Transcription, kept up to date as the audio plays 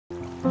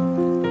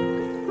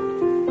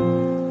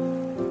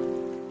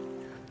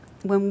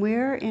when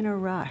we're in a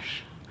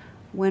rush,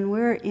 when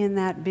we're in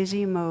that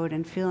busy mode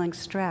and feeling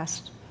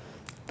stressed,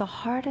 the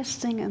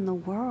hardest thing in the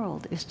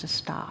world is to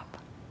stop.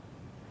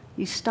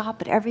 You stop,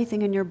 but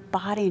everything in your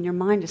body and your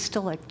mind is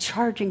still like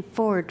charging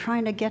forward,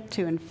 trying to get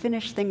to and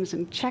finish things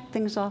and check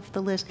things off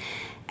the list.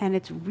 And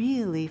it's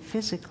really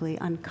physically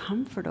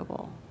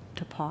uncomfortable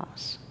to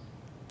pause.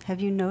 Have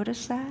you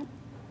noticed that?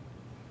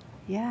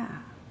 Yeah.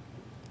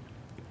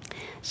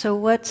 So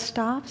what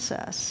stops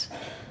us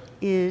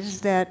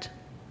is that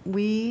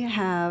we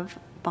have,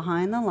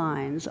 behind the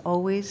lines,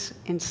 always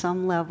in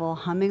some level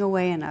humming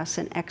away in us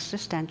an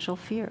existential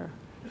fear.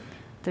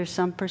 There's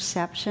some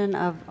perception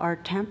of our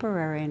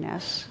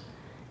temporariness,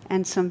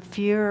 and some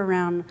fear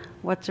around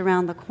what's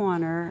around the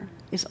corner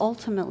is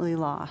ultimately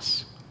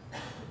loss.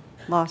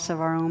 Loss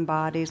of our own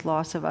bodies,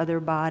 loss of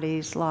other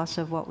bodies, loss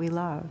of what we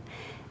love.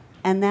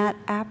 And that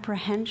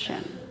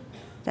apprehension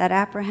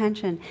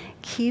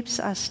keeps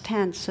us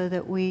tense so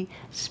that we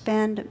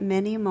spend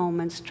many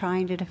moments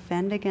trying to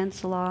defend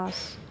against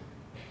loss,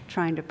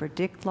 trying to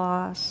predict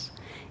loss,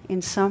 in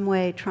some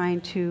way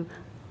trying to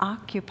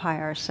occupy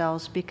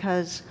ourselves,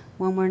 because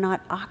when we're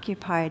not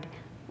occupied,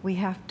 we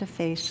have to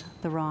face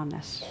the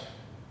rawness.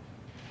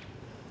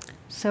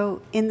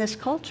 So in this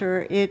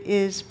culture, it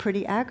is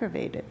pretty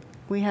aggravated.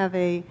 We have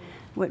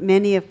what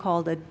many have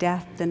called a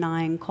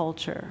death-denying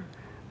culture,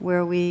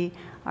 where we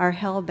are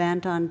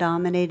hell-bent on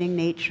dominating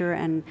nature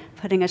and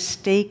putting a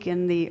stake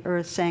in the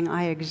earth saying,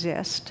 I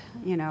exist,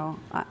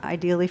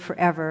 ideally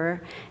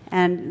forever.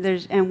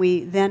 And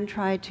we then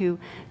try to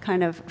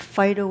kind of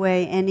fight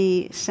away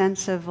any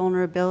sense of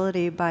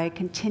vulnerability by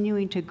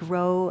continuing to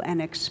grow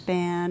and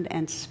expand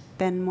and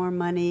spend more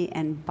money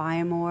and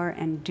buy more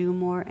and do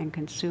more and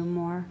consume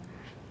more.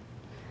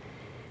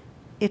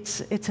 It's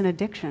an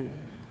addiction.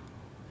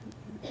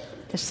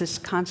 It's this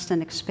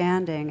constant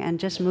expanding and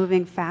just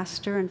moving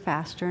faster and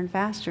faster and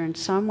faster. In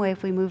some way,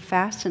 if we move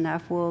fast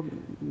enough, we'll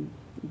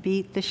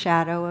beat the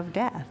shadow of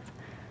death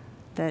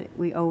that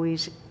we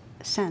always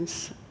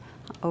sense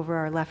over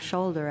our left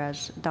shoulder,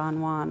 as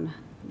Don Juan,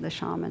 the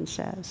shaman,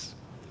 says.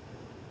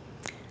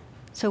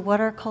 So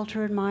what our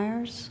culture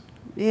admires?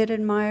 It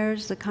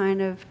admires the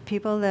kind of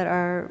people that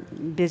are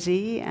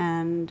busy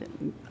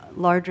and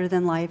larger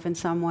than life in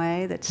some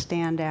way, that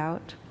stand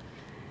out.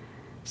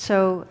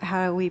 So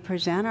how we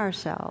present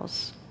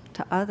ourselves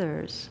to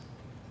others,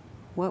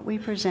 what we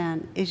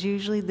present is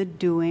usually the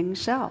doing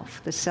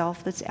self, the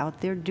self that's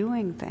out there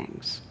doing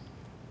things.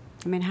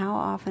 I mean, how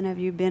often have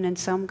you been in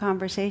some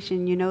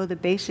conversation, the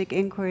basic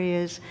inquiry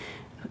is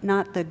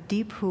not the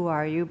deep who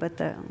are you, but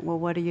the, well,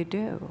 what do you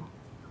do?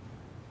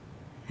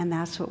 And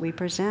that's what we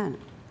present.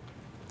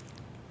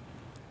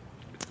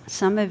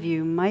 Some of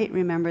you might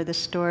remember the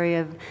story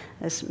of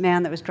this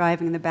man that was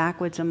driving in the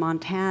backwoods of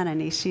Montana,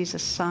 and he sees a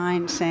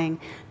sign saying,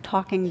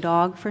 talking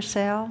dog for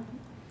sale.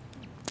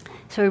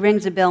 So he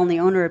rings a bell, and the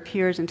owner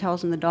appears and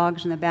tells him the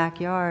dog's in the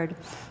backyard.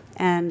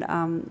 And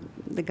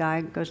the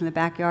guy goes in the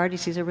backyard. He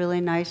sees a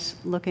really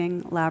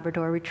nice-looking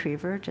Labrador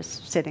retriever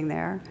just sitting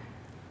there.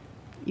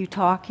 You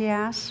talk, he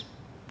asks.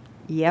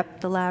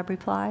 Yep, the lab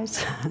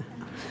replies.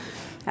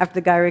 After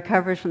the guy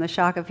recovers from the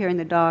shock of hearing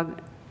the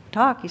dog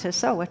talk, he says,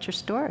 so, what's your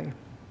story?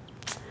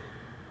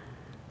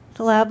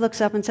 The lab looks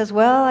up and says,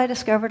 well, I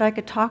discovered I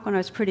could talk when I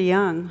was pretty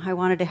young. I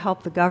wanted to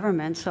help the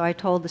government, so I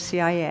told the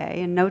CIA.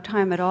 In no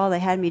time at all, they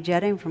had me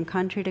jetting from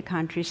country to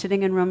country,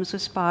 sitting in rooms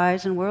with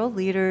spies and world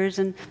leaders,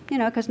 and,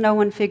 because no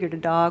one figured a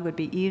dog would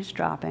be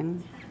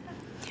eavesdropping.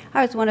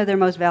 I was one of their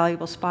most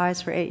valuable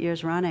spies for 8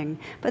 years running,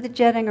 but the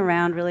jetting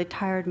around really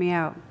tired me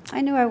out.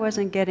 I knew I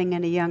wasn't getting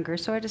any younger,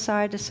 so I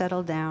decided to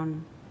settle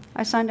down.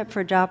 I signed up for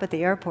a job at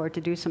the airport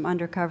to do some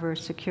undercover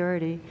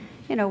security,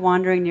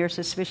 wandering near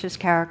suspicious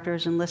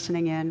characters and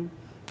listening in.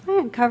 I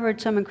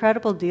uncovered some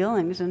incredible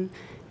dealings, and,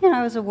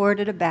 I was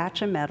awarded a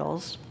batch of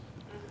medals.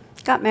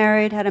 Got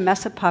married, had a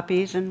mess of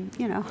puppies, and,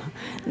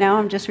 now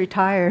I'm just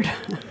retired.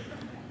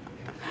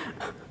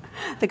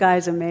 The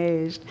guy's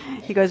amazed.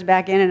 He goes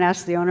back in and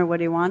asks the owner what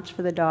he wants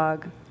for the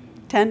dog.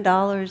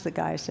 $10, the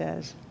guy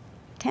says.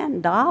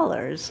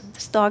 $10?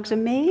 This dog's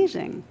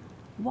amazing.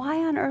 Why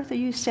on earth are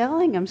you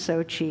selling him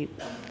so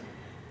cheap?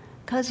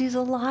 Because he's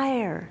a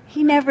liar.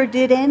 He never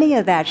did any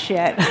of that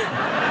shit.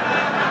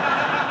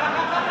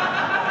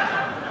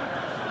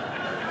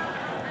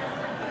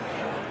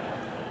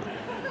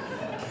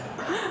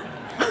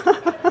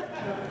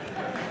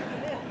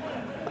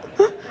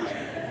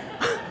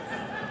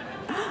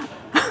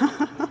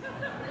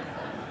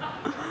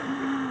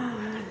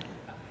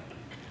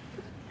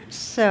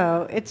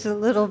 So it's a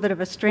little bit of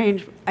a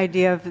strange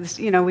idea of this,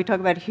 we talk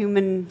about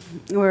human,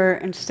 or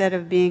instead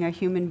of being a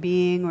human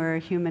being, we're a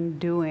human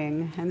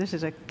doing, and this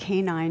is a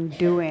canine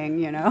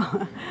doing,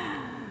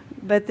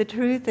 But the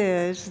truth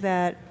is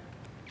that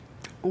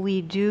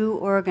we do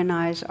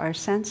organize our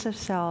sense of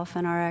self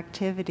and our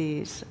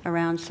activities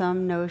around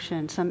some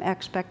notion, some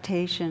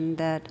expectation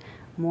that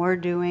more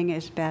doing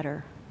is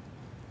better.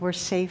 We're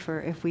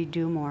safer if we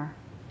do more.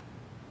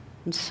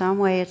 In some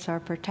way, it's our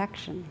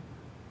protection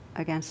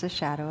against the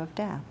shadow of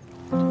death.